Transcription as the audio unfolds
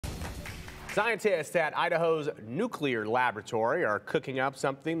Scientists at Idaho's Nuclear Laboratory are cooking up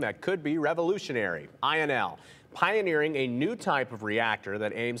something that could be revolutionary. INL, pioneering a new type of reactor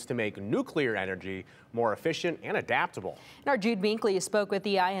that aims to make nuclear energy more efficient and adaptable. And our Jude Binkley spoke with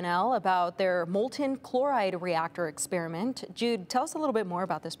the INL about their molten chloride reactor experiment. Jude, tell us a little bit more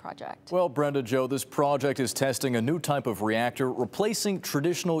about this project. Well, Brenda, Joe, this project is testing a new type of reactor, replacing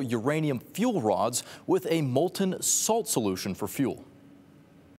traditional uranium fuel rods with a molten salt solution for fuel.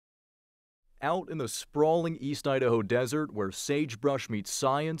 Out in the sprawling East Idaho desert where sagebrush meets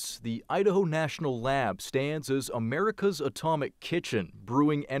science, the Idaho National Lab stands as America's atomic kitchen,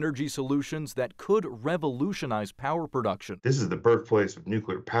 brewing energy solutions that could revolutionize power production. This is the birthplace of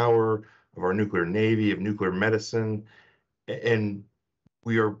nuclear power, of our nuclear navy, of nuclear medicine, and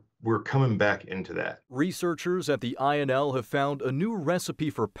we're coming back into that. Researchers at the INL have found a new recipe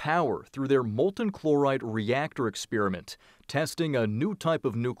for power through their molten chloride reactor experiment, testing a new type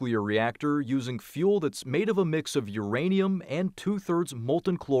of nuclear reactor using fuel that's made of a mix of uranium and 2/3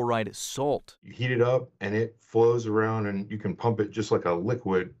 molten chloride salt. You heat it up and it flows around, and you can pump it just like a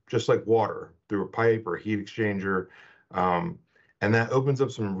liquid, just like water, through a pipe or a heat exchanger. And that opens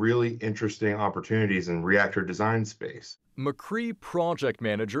up some really interesting opportunities in reactor design space. McCree project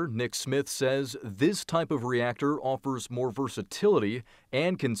manager Nick Smith says this type of reactor offers more versatility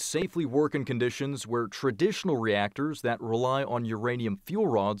and can safely work in conditions where traditional reactors that rely on uranium fuel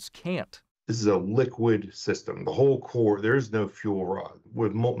rods can't. This is a liquid system. The whole core, there is no fuel rod.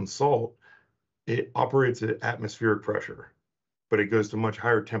 With molten salt, it operates at atmospheric pressure, but it goes to much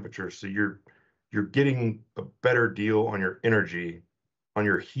higher temperatures, so you're getting a better deal on your energy, on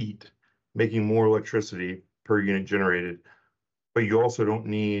your heat, making more electricity per unit generated, but you also don't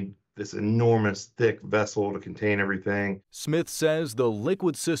need this enormous thick vessel to contain everything. Smith says the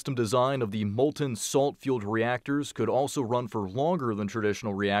liquid system design of the molten salt-fueled reactors could also run for longer than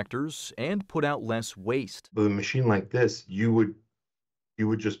traditional reactors and put out less waste. With a machine like this, you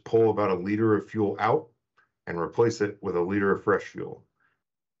would just pull about a liter of fuel out and replace it with a liter of fresh fuel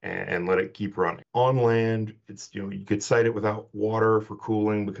and let it keep running. On land, it's, you could site it without water for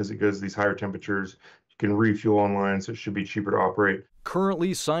cooling because it goes to these higher temperatures. You can refuel online, so it should be cheaper to operate.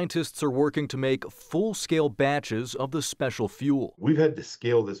 Currently, scientists are working to make full-scale batches of the special fuel. We've had to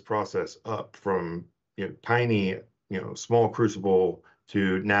scale this process up from tiny, small crucible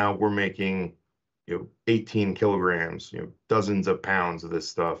to now we're making 18 kilograms, dozens of pounds of this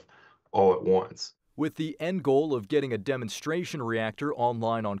stuff all at once. With the end goal of getting a demonstration reactor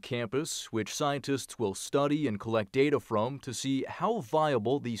online on campus, which scientists will study and collect data from to see how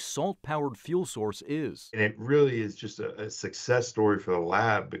viable the salt-powered fuel source is. And it really is just a success story for the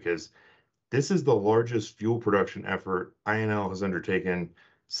lab, because this is the largest fuel production effort INL has undertaken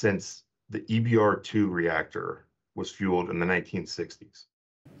since the EBR-2 reactor was fueled in the 1960s.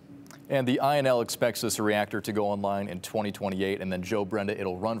 And the INL expects this reactor to go online in 2028, and then, Joe, Brenda,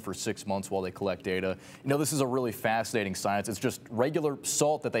 it'll run for 6 months while they collect data. This is a really fascinating science. It's just regular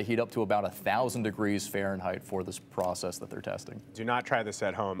salt that they heat up to about 1,000 degrees Fahrenheit for this process that they're testing. Do not try this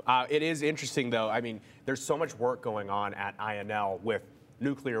at home. It is interesting, though. I mean, there's so much work going on at INL with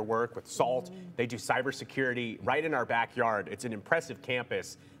nuclear work, with salt. They do cybersecurity right in our backyard. It's an impressive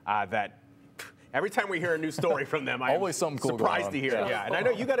campus that every time we hear a new story from them, I'm always something cool surprised to hear it. Yeah, and I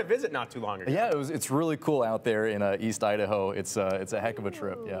know you got a visit not too long ago. Yeah, it's really cool out there in East Idaho. It's a heck of a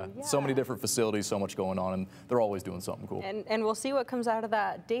trip. Yeah, so many different facilities, so much going on, and they're always doing something cool. And we'll see what comes out of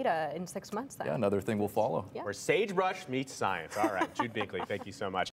that data in 6 months then. Yeah, another thing will follow. Yeah. Where sagebrush meets science. All right, Jude Binkley, thank you so much.